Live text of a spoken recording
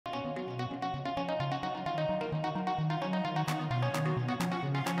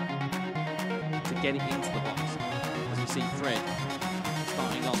get it into the box. As we see Fred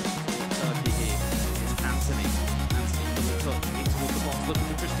starting off Turkey here. It's Anthony. Anthony with a touch in towards the box, looking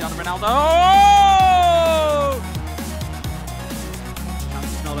for Cristiano Ronaldo. Oh!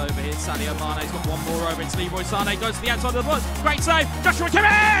 Chance is not over here. Sadio Mane's got one more over. It's Leroy Sané, goes to the outside of the box. Great save. Joshua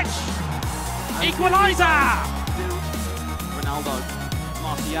Kimmich! Equaliser! Ronaldo.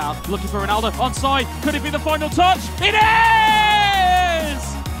 Martial looking for Ronaldo. Onside. Could it be the final touch? It is!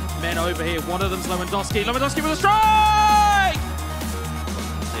 Men over here. One of them's Lewandowski. Lewandowski with a strike!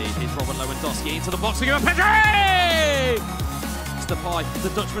 Here's Robert Lewandowski into the box to give a Pedri! It's the pie. The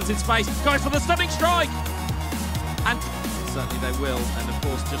Dutchman's in space. Goes for the stunning strike! And certainly they will. And of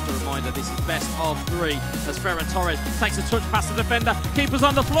course, just a reminder, this is best of 3 as Ferran Torres takes a touch past the defender. Keeper's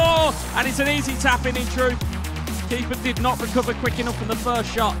on the floor, and it's an easy tap in truth. Keeper did not recover quick enough from the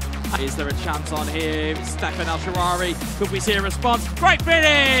first shot. Is there a chance on here? It's Stefan El-Shaarawy. Could we see a response? Great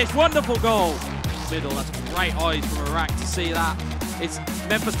finish! Wonderful goal. Middle, that's great eyes from Iraq to see that. It's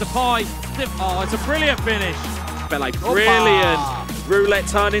Memphis Depay. Oh, it's a brilliant finish. Bele, brilliant. Roulette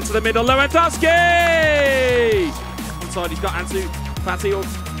turn into the middle. Lewandowski! Inside, he's got Ansu Fati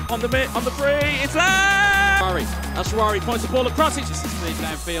on the free. It's there! El-Shaarawy points the ball across. It's just cleared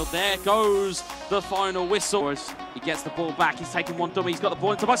downfield. There goes the final whistle. He gets the ball back. He's taking one dummy. He's got the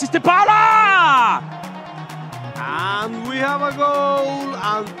ball into the box. It's Dybala! And we have a goal.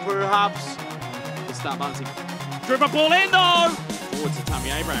 And perhaps it's that Manzi. Dribble ball in though. Forward to Tammy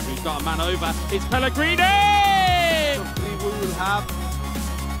Abraham, who's got a man over. It's Pellegrini! we will have